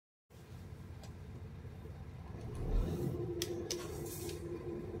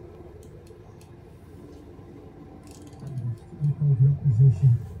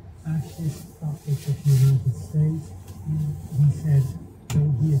pushing fascist puppets of the United States. He said there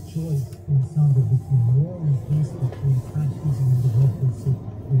will be a choice in Sunday between war and peace, between fascism and democracy.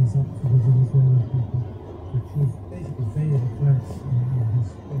 It is up to the Venezuelan people to choose. Basically, veiled threats in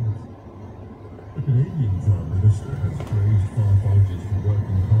his comments. The Canadian Prime Minister has praised firefighters for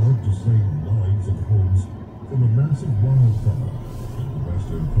working hard to save lives and homes from a massive wildfire in the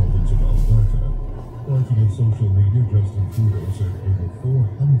western province of Alberta. Writing on social media, Justin Trudeau said over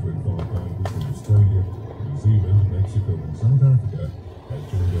 400 firefighters from Australia, New Zealand, Mexico and South Africa had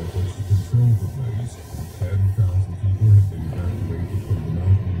joined efforts to control the blaze. 10,000 people have been evacuated from the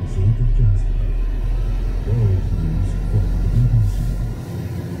mountain resort of Jasper. World news from the BBC.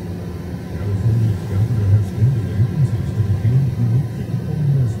 California's governor has ordered agencies to begin removing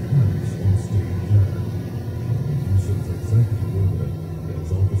homeless plants on state land. The Newsom's executive order tells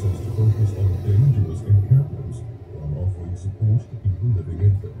officers to focus on dangerous encampments while offering support to people living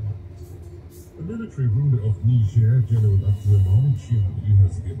in them. The military ruler of Niger, General Abdourahmane Chiani,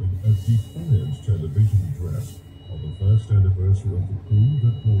 has given a defiant television address on the first anniversary of the coup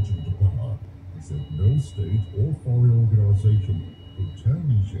that brought him to power. He said no state or foreign organization could tell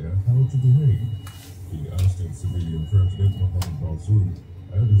Niger how to behave. He asked its civilian president Mohamed Bazoum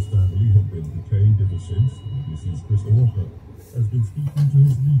and his family have been detained ever since. BBC's Chris Walker has been speaking to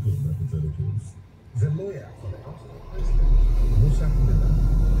his legal representatives. The lawyer for the House of President, Musa Miller,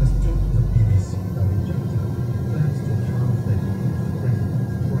 has told the BBC that the junta plans to have the president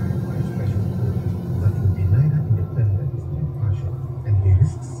tried by a special court that will be neither independent nor impartial, and he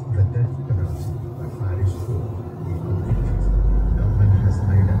risks the death penalty by Paris court if convicted. The government has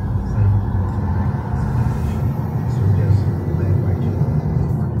neither signed nor denied his accusation. Soldiers led by General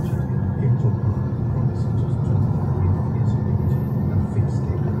Abdourahmane came to power promising to stop with insecurity and fix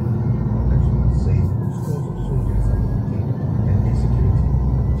the economy. Experts say scores of soldiers have been killed and insecurity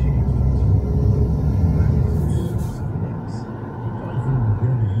continues to grow in livelihoods of civilians. Typhoon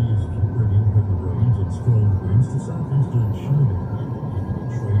Gary is bringing heavy rains and strong winds to southeastern China, leaving a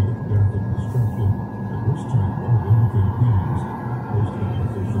trail of death and destruction, and this time all in the Philippines. Most health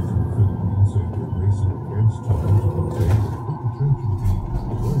officials in the Philippines say they're racing against time to contain what could potentially be the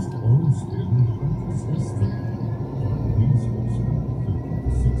worst oil spill in the country's history. While these also including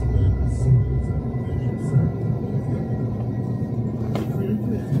 6 burning sailors at the Asian South of Ethiopia. The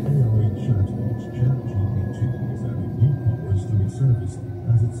creator of the AI chatbot ChatGPT is adding new powers to its service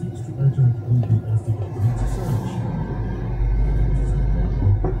as it seeks to edge out Google as the company to search. Users have long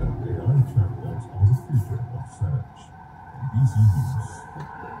argued that AI chatbots are the future of search. BBC News.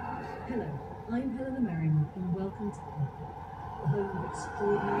 Hello, I'm Helena Merriman and welcome to Pulpit, the home of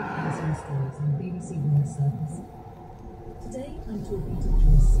extraordinary personal stories on BBC World Service. Today I'm talking to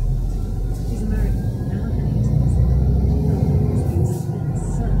Joyce Scott. She's American, now in her 80s, who's been spent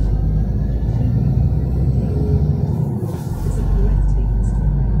searching it's a breathtaking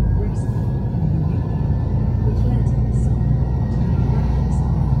story of graceful and beauty, which led her son to the miraculous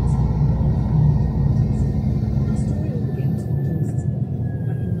events of the 1940s. Our story all begins with Joyce's birth,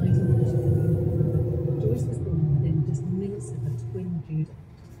 back in 1944. Joyce was born within just minutes of her twin Judy.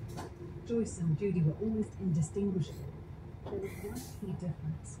 Joyce and Judy were almost indistinguishable. There was one key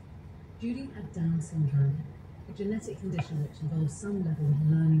difference. Judy had Down syndrome, a genetic condition which involves some level of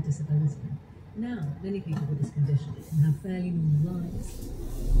learning disability. Now, many people with this condition can have fairly normal lives.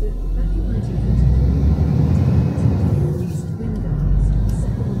 But back in 1944, these twin girls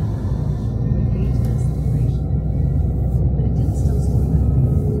settled on a farm with lead to their separation. But it didn't stop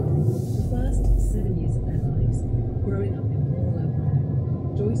there. The first 7 years of their lives, growing up in rural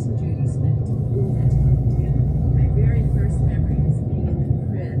Alberta, Joyce and Judy spent all their time together. My very first memory is being in the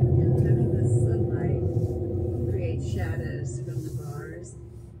crib and having the sunlight create shadows from the bars,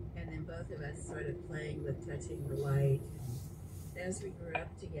 and then both of us sort of playing with touching the light. As we grew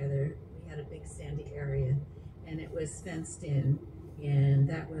up together, we had a big sandy area, and it was fenced in, and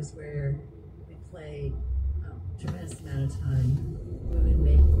that was where we played a tremendous amount of time. We would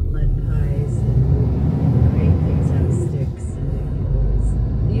make mud pies and create things out of sticks and big holes.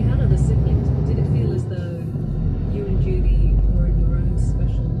 You had other siblings, but did it feel as though you and Judy were in your own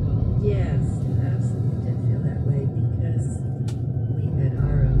special world? Yes, it absolutely did feel that way because we had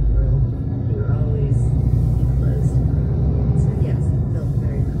our own world. We were always enclosed in our own world. So yes, it felt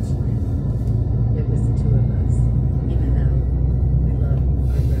very much like it was the two of us. Even though we love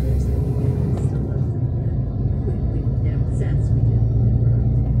our brothers and we still love them, but we in a sense we didn't grow up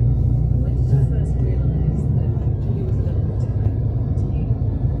together. When did you first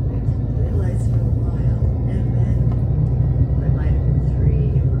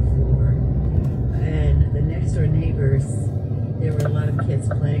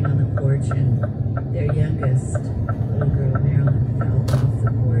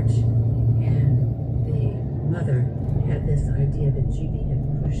Judy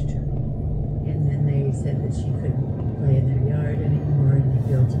had pushed her. And then they said that she couldn't play in their yard anymore, and they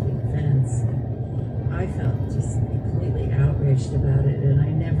built a big fence. I felt just completely outraged about it, and I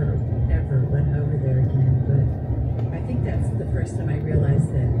never, ever went over there again. But I think that's the first time I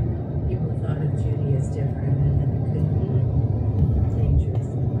realized that people thought of Judy as different, and that it could be dangerous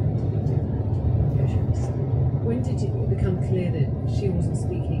and to be different measures. When did it become clear that she wasn't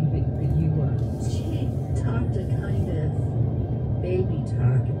speaking, but you were? She talked a kind of baby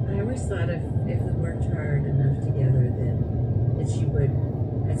talk. I always thought if we worked hard enough together that she would,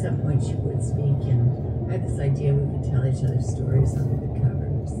 at some point she would speak, and I had this idea we could tell each other stories under the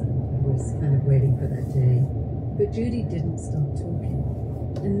covers, and I was kind of waiting for that day. But Judy didn't stop talking,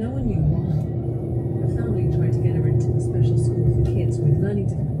 and no one knew why. Her family tried to get her into a special school for kids with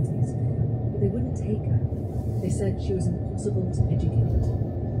learning difficulties, but they wouldn't take her. They said she was impossible to educate.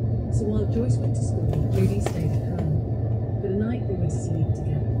 So while Joyce went to school, Judy stayed at home. But at night they would sleep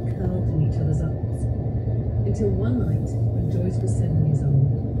together, curled in each other's arms. Until one night, when Joyce was 7 years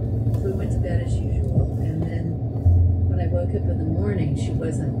old. So we went to bed as usual, and then when I woke up in the morning, she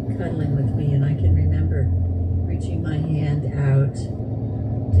wasn't cuddling with me, and I can remember reaching my hand out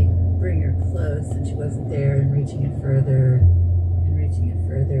to bring her close, and she wasn't there, and reaching it further,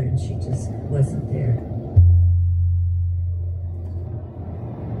 and she just wasn't there.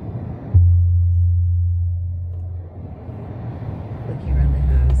 Looking around the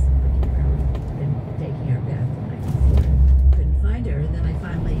house, looking around, and taking our bath the night before. Couldn't find her, and then I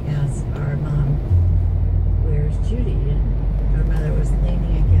finally asked our mom, "Where's Judy?" And our mother was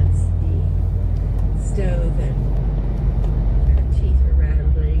leaning against the stove, and her teeth were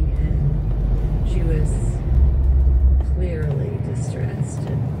rattling, and she was clearly distressed.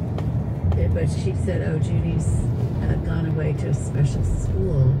 But she said, "Oh, Judy's gone away to a special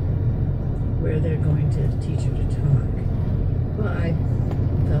school where they're going to teach her to talk." Well, I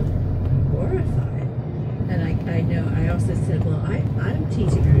felt horrified. And I also said, "Well, I'm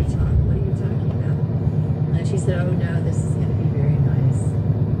teaching her to talk. What are you talking about?" And she said, "Oh no, this is going to be very nice."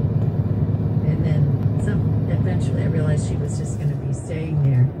 And then eventually I realized she was just going to be staying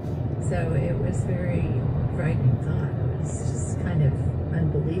there. So it was very frightening thought. It was just kind of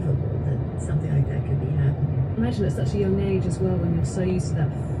unbelievable that something like that could be happening. Imagine at such a young age as well, when you're so used to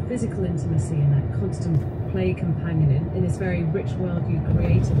that physical intimacy and that constant play companion in this very rich world you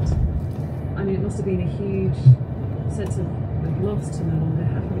created. I mean, it must have been a huge sense of loss to no longer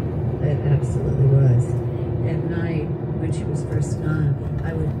have her. It absolutely was. At night, when she was first gone,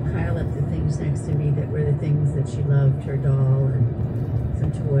 I would pile up the things next to me that were the things that she loved, her doll and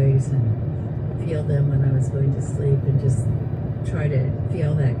some toys, and feel them when I was going to sleep, and just try to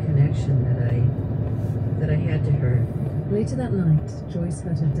feel that connection that I had to her. Later that night, Joyce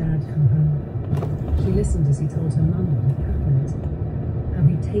heard her dad come home. She listened as he told her mum what had happened, how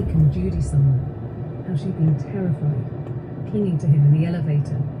he'd taken Judy somewhere, how she'd been terrified, clinging to him in the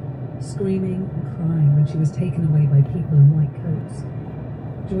elevator, screaming and crying when she was taken away by people in white coats.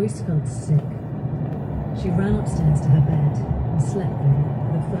 Joyce felt sick. She ran upstairs to her bed and slept there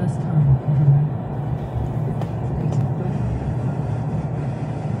for the first time in her life.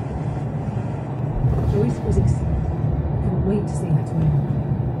 Joyce was excited. Couldn't wait to see her twin.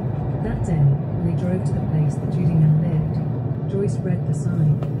 That day, when they drove to the place that Judy now lived, Joyce read the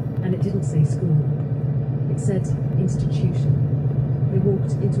sign, and it didn't say school. It said institution. They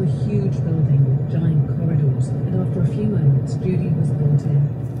walked into a huge building with giant corridors, and after a few moments, Judy was brought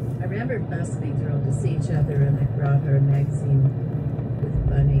in. I remember us being thrilled to see each other, and I brought her a magazine with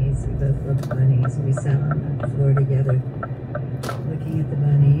bunnies. We both loved bunnies. We sat on the floor together looking at the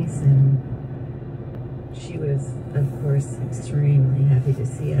bunnies, and she was, of course, extremely happy to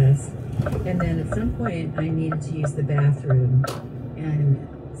see us. And then at some point, I needed to use the bathroom, and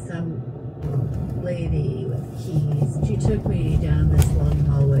some lady with keys, she took me down this long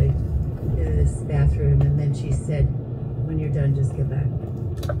hallway to this bathroom, and then she said, "When you're done, just go back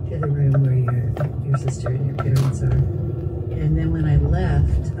to the room where your sister and your parents are." And then when I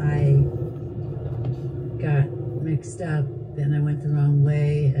left, I got mixed up, and I went the wrong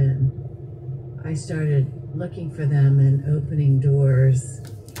way, and I started looking for them and opening doors.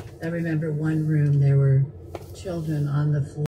 I remember one room, there were children on the floor.